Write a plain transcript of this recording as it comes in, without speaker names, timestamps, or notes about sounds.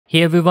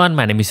Hey everyone,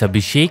 my name is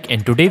Abhishek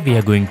and today we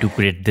are going to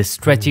create this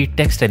stretchy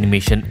text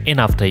animation in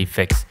After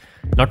Effects.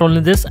 Not only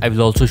this, I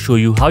will also show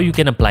you how you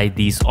can apply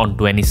these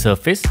onto any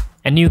surface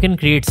and you can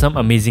create some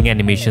amazing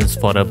animations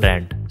for a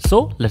brand.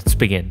 So let's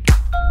begin.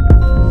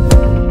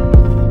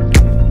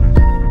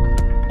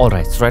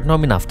 Alright, so right now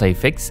I'm in After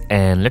Effects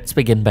and let's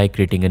begin by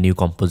creating a new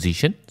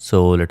composition.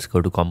 So let's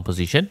go to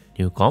composition,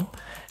 new comp,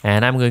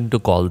 and I'm going to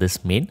call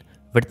this main.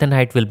 Width and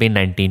height will be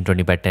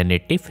 1920 by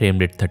 1080, frame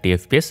rate 30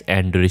 fps,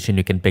 and duration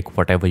you can pick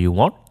whatever you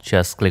want.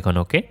 Just click on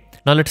OK.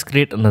 Now let's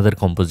create another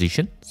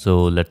composition.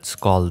 So let's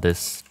call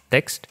this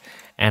text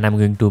and I'm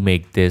going to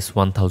make this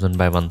 1000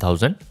 by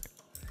 1000.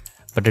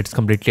 But it's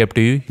completely up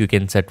to you. You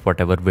can set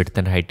whatever width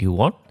and height you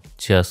want.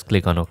 Just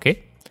click on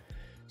OK.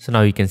 So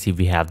now you can see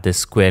we have this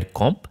square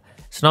comp.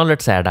 So now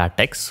let's add our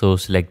text. So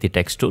select the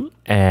text tool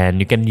and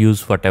you can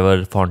use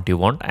whatever font you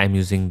want. I'm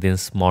using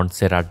this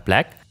Montserrat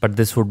Black, but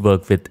this would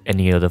work with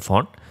any other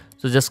font.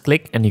 So just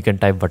click and you can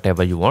type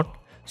whatever you want.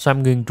 So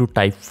I'm going to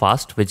type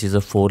fast, which is a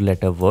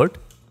 4-letter word,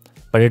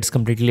 but it's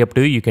completely up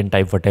to you. You can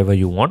type whatever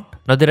you want.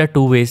 Now there are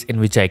two ways in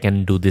which I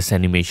can do this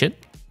animation.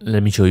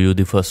 Let me show you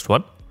the first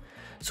one.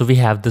 So we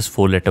have this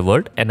 4-letter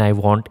word and I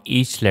want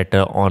each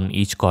letter on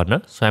each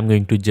corner. So I'm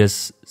going to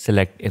just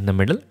select in the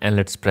middle and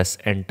let's press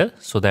enter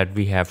so that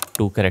we have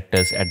 2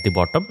 characters at the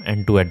bottom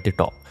and 2 at the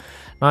top.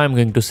 Now I'm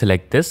going to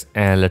select this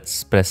and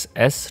let's press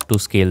S to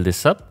scale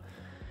this up.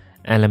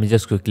 And let me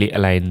just quickly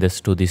align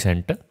this to the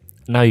center.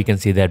 Now you can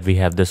see that we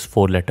have this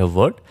 4-letter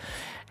word.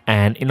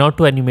 And in order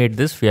to animate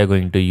this, we are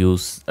going to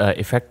use an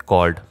effect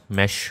called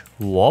Mesh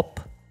Warp.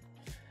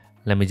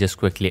 Let me just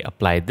quickly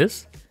apply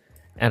this.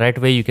 And right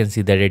away you can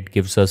see that it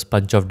gives us a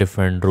bunch of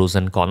different rows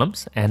and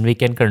columns, and we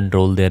can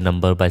control their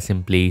number by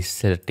simply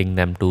setting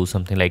them to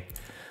something like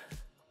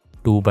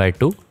 2 by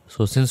 2.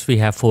 So since we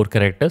have 4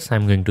 characters,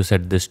 I'm going to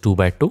set this 2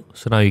 by 2.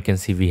 So now you can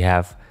see we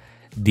have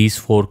these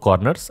 4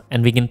 corners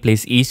and we can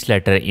place each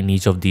letter in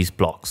each of these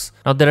blocks.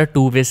 Now there are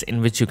 2 ways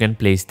in which you can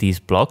place these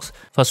blocks.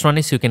 First one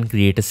is you can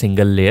create a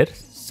single layer,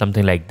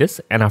 something like this,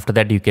 and after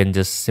that you can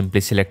just simply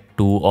select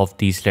 2 of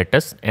these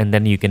letters and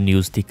then you can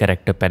use the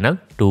character panel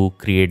to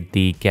create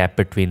the gap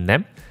between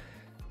them,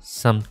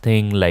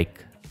 something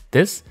like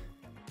this.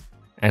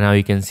 And now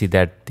you can see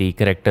that the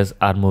characters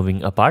are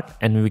moving apart,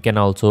 and we can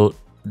also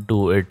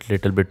do it a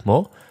little bit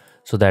more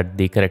so that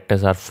the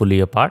characters are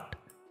fully apart,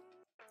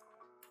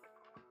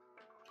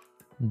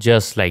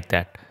 just like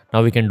that.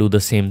 Now we can do the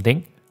same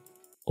thing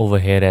over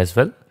here as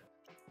well.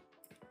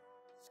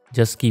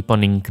 Just keep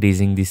on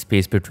increasing the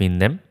space between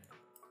them.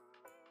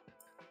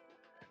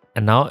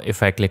 And now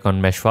if I click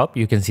on Mesh Warp,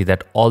 you can see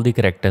that all the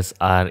characters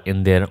are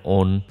in their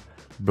own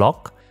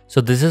block. So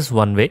this is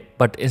one way,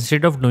 but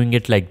instead of doing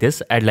it like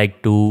this, I'd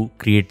like to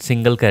create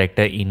single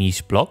character in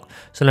each block.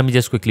 So let me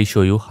just quickly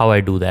show you how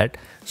I do that.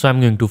 So I'm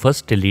going to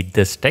first delete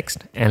this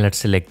text and let's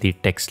select the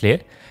text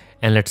layer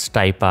and let's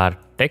type our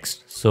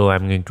text. So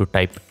I'm going to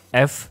type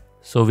F.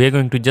 So we're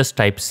going to just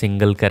type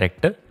single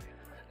character.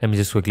 Let me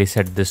just quickly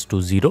set this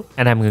to 0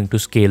 and I'm going to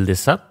scale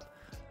this up.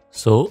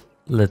 So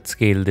let's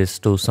scale this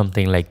to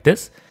something like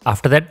this.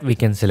 After that, we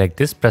can select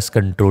this, press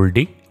Ctrl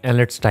D and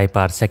let's type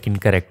our second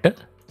character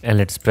and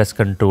let's press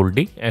Ctrl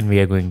D and we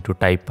are going to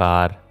type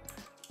our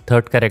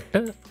third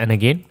character and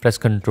again press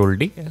Ctrl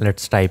D and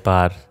let's type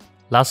our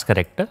last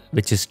character,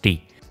 which is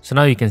T. So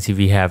now you can see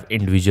we have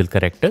individual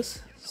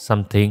characters,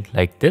 something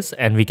like this,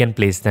 and we can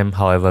place them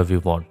however we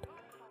want.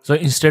 So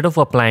instead of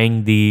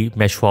applying the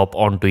mesh warp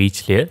onto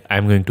each layer,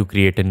 I'm going to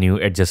create a new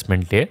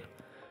adjustment layer.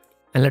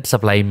 And let's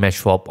apply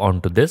mesh warp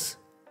onto this.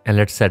 And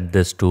let's set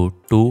this to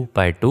 2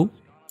 by 2.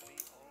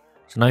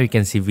 So now you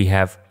can see we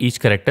have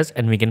each characters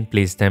and we can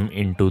place them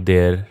into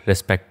their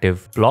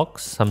respective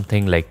blocks,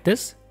 something like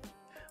this.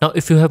 Now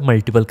if you have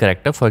multiple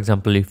characters, for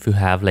example, if you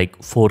have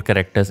like 4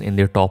 characters in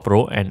the top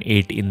row and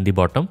 8 in the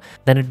bottom,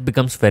 then it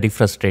becomes very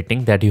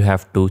frustrating that you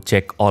have to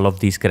check all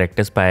of these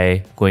characters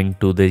by going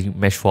to the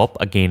mesh warp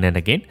again and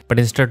again. But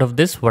instead of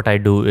this, what I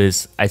do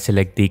is I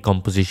select the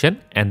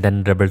composition and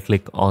then double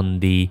click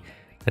on the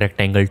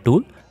rectangle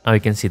tool. Now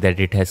you can see that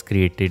it has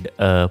created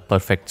a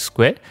perfect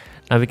square.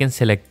 Now we can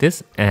select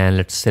this and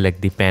let's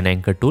select the pan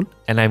anchor tool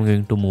and I'm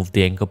going to move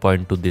the anchor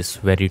point to this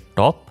very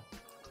top.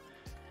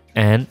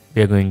 And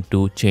we are going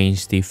to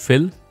change the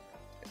fill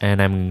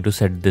and I'm going to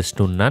set this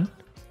to none.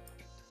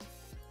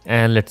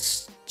 And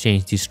let's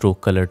change the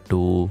stroke color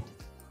to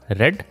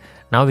red.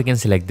 Now we can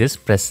select this,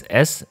 press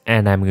S,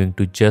 and I'm going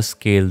to just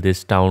scale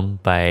this down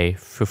by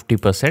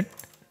 50%,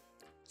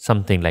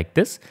 something like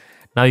this.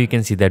 Now you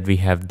can see that we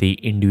have the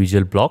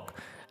individual block.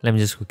 Let me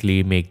just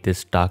quickly make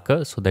this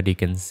darker so that you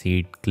can see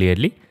it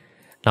clearly.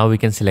 Now we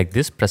can select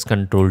this, press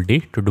Ctrl D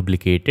to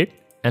duplicate it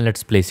and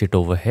let's place it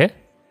over here.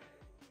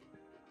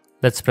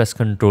 Let's press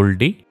Ctrl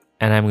D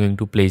and I'm going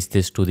to place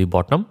this to the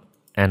bottom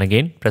and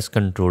again press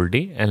Ctrl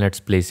D and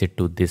let's place it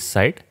to this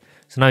side.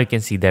 So now you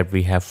can see that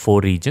we have 4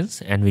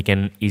 regions and we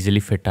can easily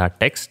fit our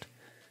text.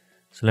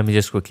 So let me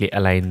just quickly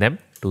align them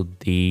to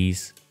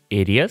these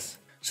areas.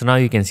 So now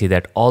you can see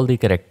that all the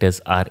characters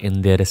are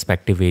in their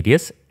respective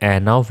areas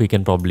and now we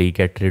can probably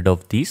get rid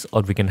of these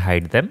or we can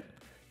hide them.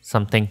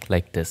 something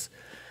like this.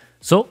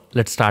 So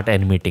let's start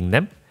animating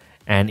them.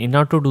 And in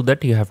order to do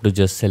that, you have to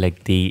just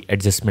select the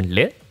adjustment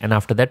layer. And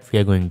after that, we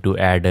are going to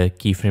add a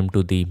keyframe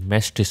to the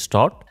mesh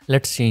distort.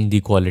 Let's change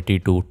the quality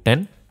to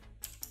 10.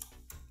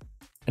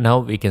 And now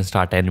we can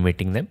start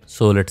animating them.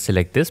 So let's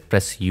select this,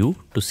 press U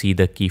to see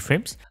the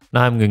keyframes.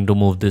 Now I'm going to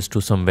move this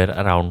to somewhere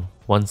around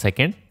 1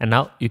 second. And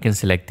now you can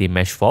select the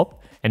mesh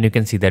swap. And you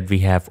can see that we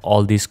have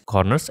all these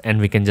corners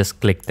and we can just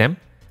click them.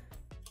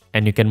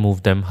 And you can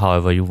move them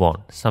however you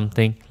want,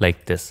 something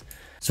like this.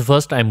 So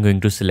first I'm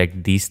going to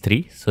select these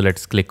three. So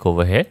let's click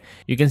over here.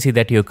 You can see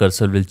that your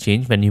cursor will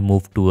change when you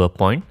move to a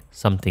point,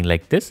 something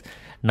like this.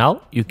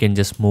 Now you can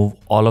just move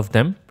all of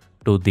them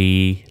to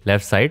the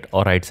left side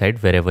or right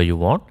side, wherever you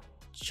want,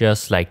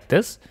 just like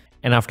this.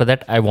 And after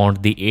that, I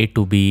want the A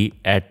to be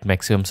at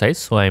maximum size.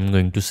 So I'm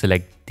going to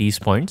select these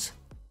points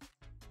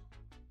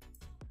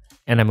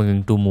and I'm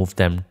going to move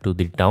them to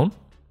the down,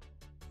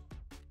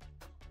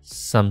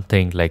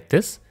 something like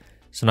this.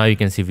 So now you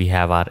can see we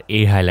have our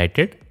A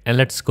highlighted, and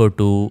let's go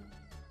to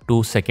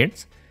 2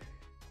 seconds.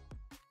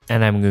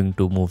 And I'm going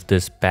to move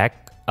this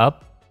back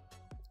up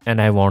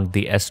and I want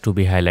the S to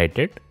be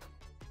highlighted.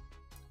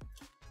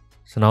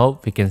 So now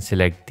we can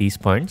select these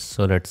points.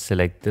 So let's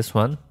select this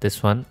one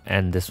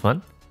and this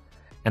one.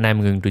 And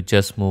I'm going to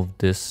just move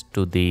this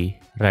to the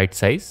right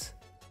size,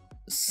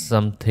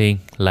 something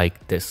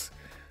like this.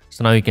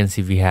 So now you can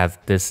see we have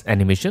this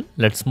animation.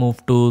 Let's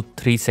move to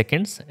 3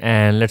 seconds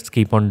and let's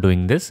keep on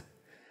doing this.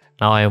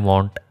 Now I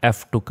want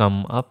F to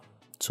come up.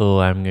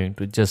 So I'm going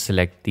to just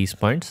select these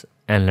points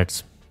and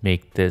let's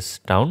make this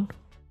down,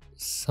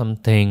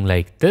 something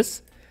like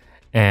this.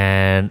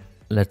 And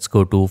let's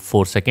go to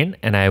 4 seconds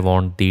and I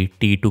want the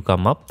T to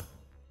come up.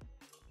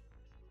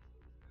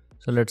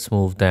 So let's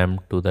move them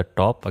to the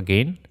top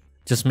again.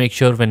 Just make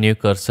sure when your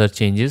cursor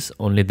changes,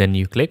 only then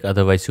you click,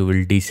 otherwise you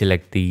will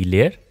deselect the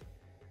layer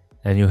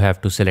and you have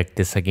to select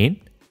this again.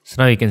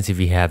 So now you can see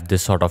we have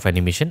this sort of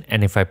animation,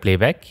 and if I play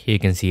back, you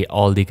can see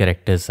all the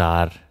characters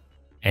are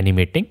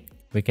animating.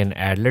 We can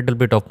add a little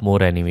bit of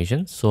more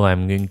animation. So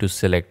I'm going to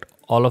select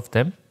all of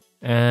them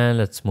and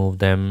let's move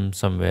them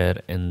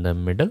somewhere in the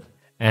middle.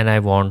 And I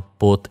want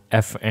both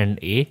F and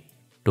A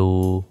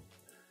to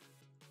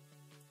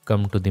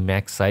come to the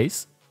max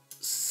size,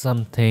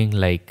 something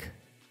like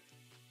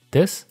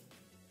this.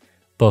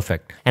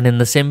 Perfect. And in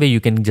the same way, you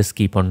can just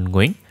keep on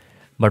going.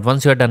 But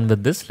once you are done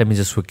with this, let me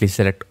just quickly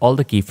select all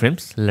the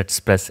keyframes. Let's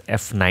press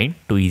F9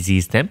 to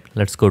ease them.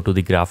 Let's go to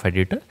the graph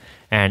editor.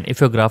 And if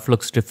your graph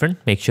looks different,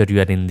 make sure you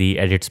are in the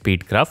edit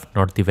speed graph,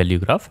 not the value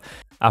graph.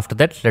 After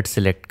that, let's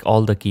select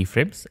all the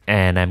keyframes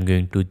and I'm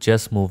going to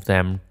just move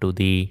them to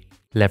the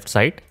left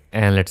side,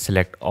 and let's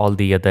select all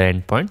the other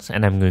endpoints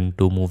and I'm going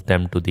to move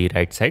them to the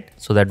right side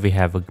so that we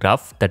have a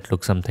graph that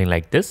looks something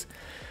like this.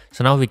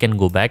 So now we can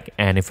go back,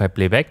 and if I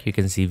play back, you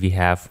can see we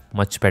have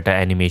much better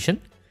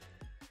animation.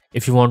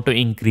 If you want to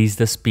increase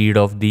the speed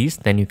of these,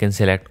 then you can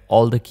select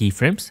all the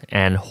keyframes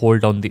and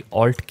hold down the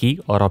Alt key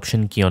or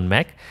Option key on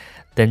Mac.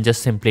 Then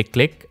just simply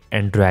click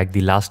and drag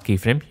the last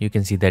keyframe. You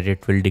can see that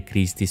it will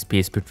decrease the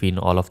space between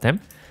all of them.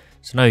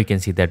 So now you can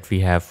see that we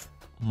have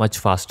much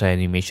faster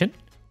animation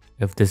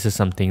if this is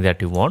something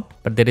that you want.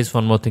 But there is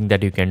one more thing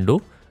that you can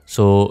do.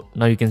 So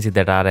now you can see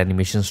that our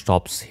animation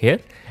stops here,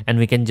 and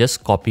we can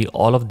just copy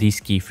all of these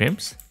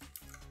keyframes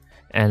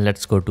and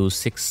let's go to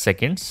 6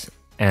 seconds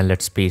and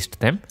let's paste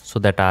them so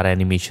that our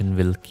animation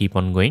will keep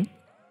on going.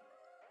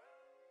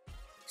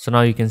 So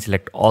now you can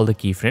select all the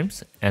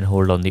keyframes and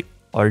hold on the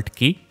Alt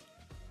key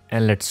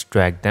and let's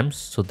drag them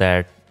so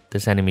that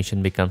this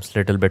animation becomes a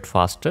little bit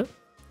faster.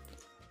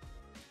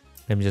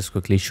 Let me just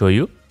quickly show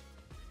you,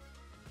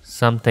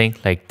 something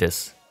like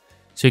this.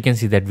 So you can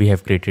see that we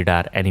have created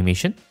our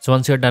animation. So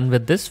once you're done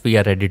with this, we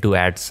are ready to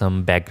add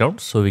some background.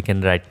 So we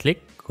can right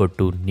click, go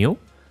to new,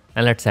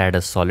 and let's add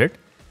a solid.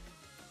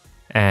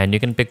 And you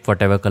can pick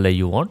whatever color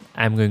you want.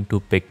 I'm going to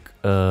pick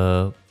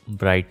a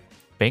bright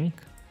pink,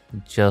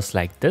 just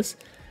like this.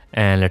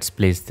 And let's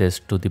place this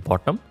to the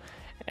bottom.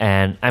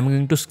 And I'm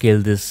going to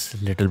scale this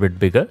a little bit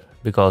bigger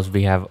because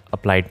we have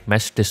applied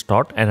mesh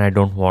distort and I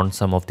don't want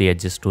some of the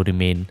edges to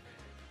remain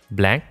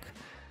blank.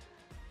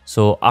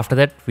 So after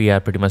that, we are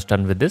pretty much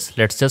done with this.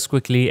 Let's just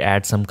quickly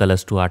add some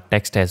colors to our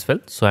text as well.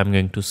 So I'm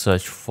going to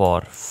search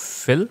for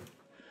fill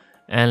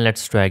and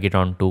let's drag it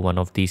onto one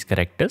of these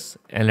characters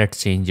and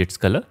let's change its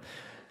color.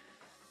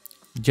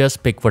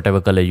 Just pick whatever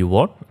color you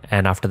want,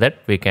 and after that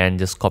we can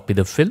just copy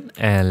the fill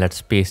and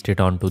let's paste it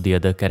onto the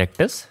other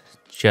characters,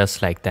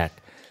 just like that.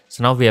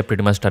 So now we are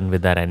pretty much done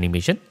with our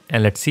animation,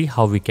 and let's see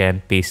how we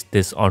can paste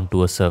this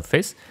onto a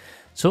surface.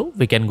 So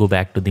we can go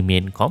back to the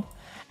main comp,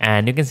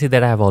 and you can see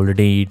that I have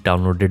already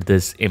downloaded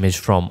this image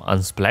from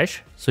Unsplash.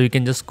 So you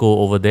can just go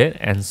over there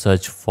and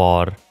search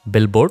for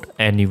Billboard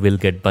and you will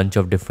get a bunch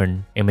of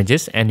different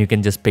images and you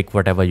can just pick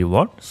whatever you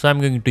want. So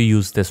I'm going to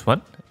use this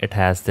one. It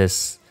has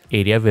this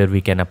area where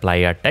we can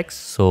apply our text.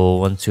 So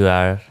once you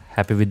are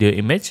happy with your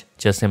image,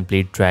 just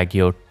simply drag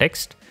your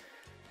text,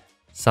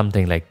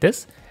 something like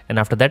this. And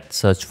after that,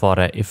 search for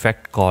an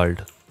effect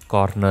called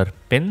corner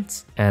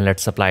pins and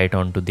let's apply it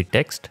onto the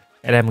text.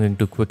 And I'm going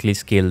to quickly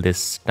scale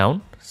this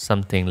down,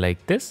 something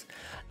like this.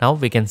 Now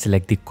we can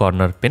select the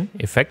corner pin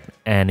effect,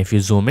 and if you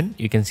zoom in,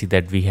 you can see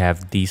that we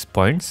have these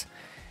points,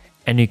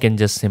 and you can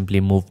just simply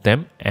move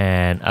them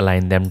and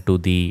align them to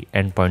the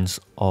endpoints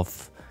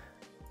of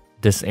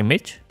this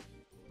image,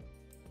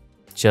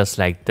 just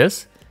like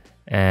this.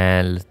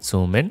 And let's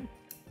zoom in.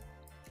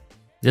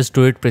 Just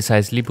do it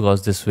precisely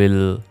because this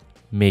will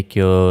make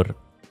your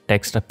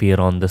text appear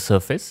on the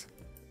surface.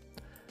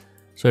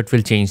 So it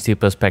will change the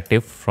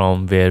perspective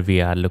from where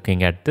we are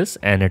looking at this,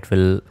 and it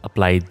will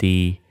apply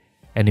the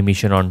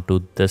animation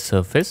onto the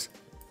surface.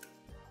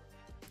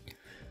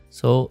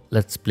 So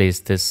let's place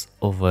this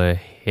over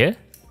here.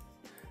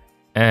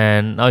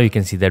 And now you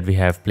can see that we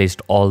have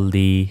placed all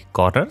the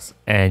corners,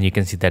 and you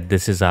can see that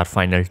this is our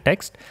final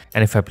text.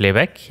 And if I play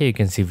back here, you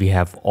can see we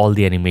have all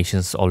the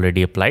animations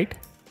already applied.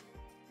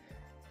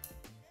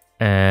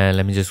 And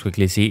let me just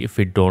quickly see if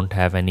we don't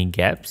have any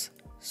gaps.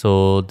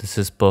 So this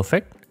is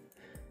perfect.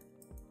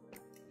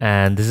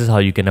 And this is how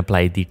you can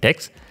apply the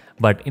text.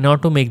 But in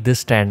order to make this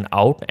stand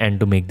out and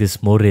to make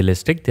this more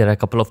realistic, there are a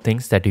couple of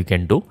things that you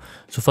can do.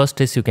 So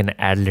first is you can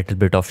add a little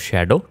bit of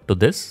shadow to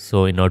this.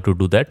 So in order to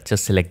do that,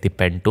 just select the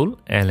pen tool,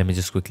 and let me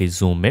just quickly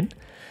zoom in.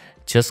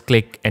 Just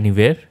click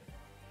anywhere,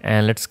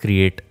 and let's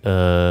create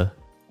a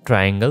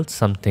triangle,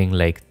 something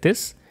like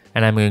this.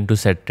 And I'm going to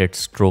set its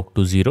stroke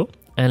to 0,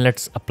 and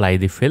let's apply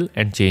the fill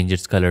and change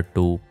its color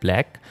to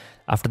black.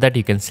 After that,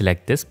 you can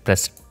select this,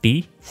 press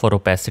T for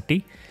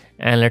opacity,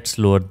 and let's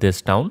lower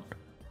this down,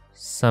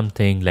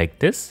 something like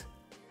this.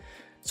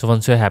 So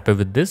once you're happy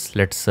with this,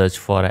 let's search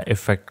for an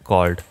effect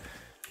called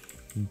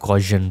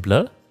Gaussian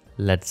blur.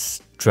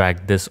 Let's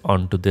drag this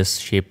onto this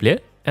shape layer,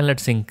 and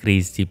let's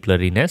increase the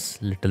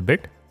blurriness a little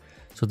bit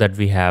so that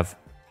we have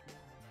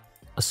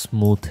a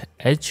smooth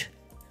edge,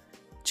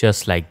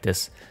 just like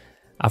this.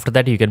 After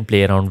that, you can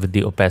play around with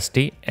the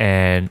opacity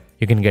and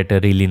you can get a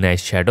really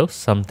nice shadow,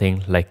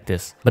 something like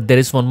this. But there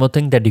is one more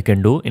thing that you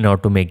can do in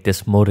order to make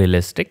this more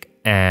realistic.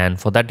 And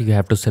for that, you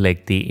have to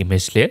select the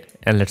image layer,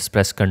 and let's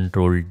press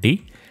Ctrl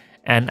D.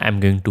 And I'm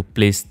going to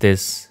place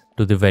this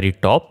to the very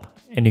top,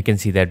 and you can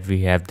see that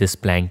we have this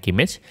blank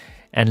image.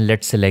 And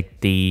let's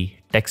select the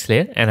text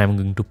layer, and I'm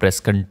going to press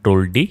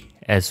Ctrl D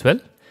as well.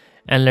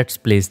 And let's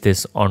place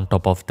this on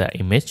top of the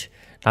image.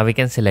 Now we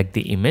can select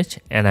the image,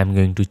 and I'm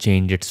going to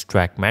change its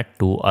track matte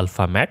to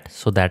alpha matte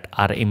so that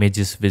our image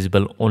is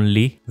visible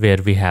only where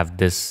we have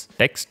this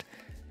text.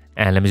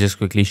 And let me just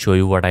quickly show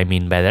you what I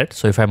mean by that.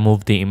 So if I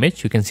move the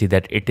image, you can see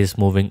that it is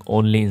moving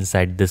only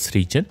inside this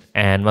region.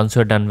 And once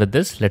you're done with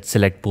this, let's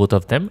select both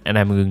of them, and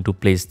I'm going to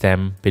place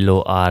them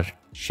below our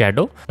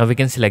shadow. Now we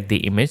can select the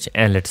image,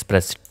 and let's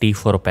press T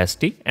for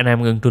opacity, and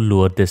I'm going to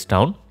lower this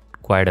down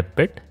quite a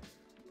bit,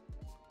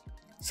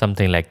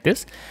 something like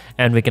this.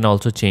 And we can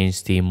also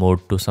change the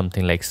mode to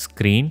something like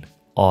screen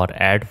or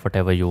add,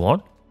 whatever you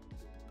want,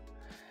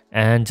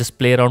 and just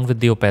play around with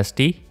the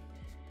opacity.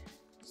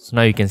 So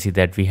now you can see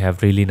that we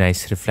have really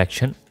nice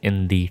reflection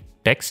in the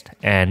text,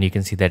 and you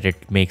can see that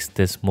it makes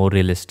this more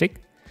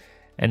realistic.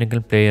 And you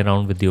can play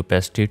around with the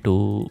opacity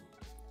to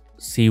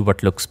see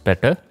what looks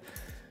better.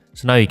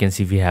 So now you can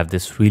see we have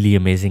this really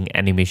amazing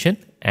animation,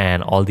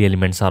 and all the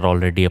elements are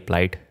already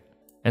applied.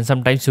 And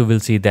sometimes you will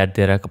see that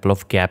there are a couple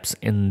of gaps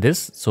in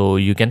this. So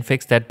you can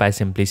fix that by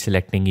simply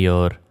selecting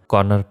your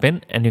corner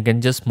pin, and you can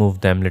just move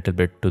them a little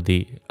bit to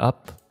the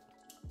up,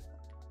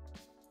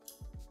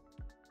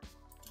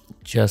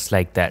 just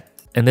like that.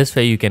 And this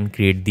way you can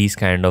create these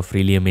kind of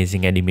really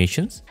amazing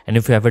animations. And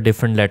if you have a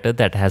different letter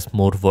that has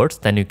more words,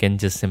 then you can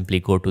just simply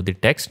go to the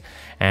text,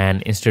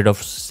 and instead of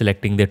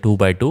selecting the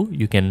 2x2,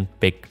 you can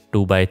pick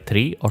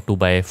 2x3 or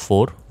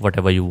 2x4,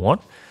 whatever you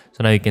want.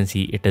 So now you can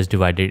see it is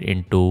divided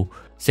into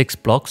 6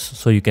 blocks.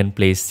 So you can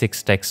place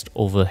 6 text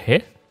over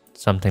here,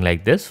 something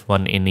like this,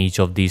 one in each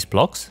of these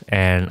blocks.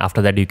 And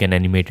after that, you can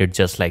animate it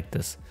just like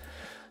this.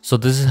 So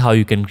this is how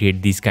you can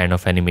create these kind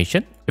of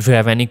animation. If you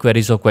have any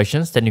queries or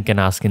questions, then you can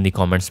ask in the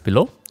comments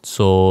below.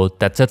 So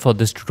that's it for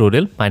this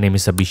tutorial. My name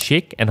is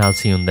Abhishek, and I'll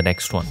see you in the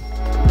next one.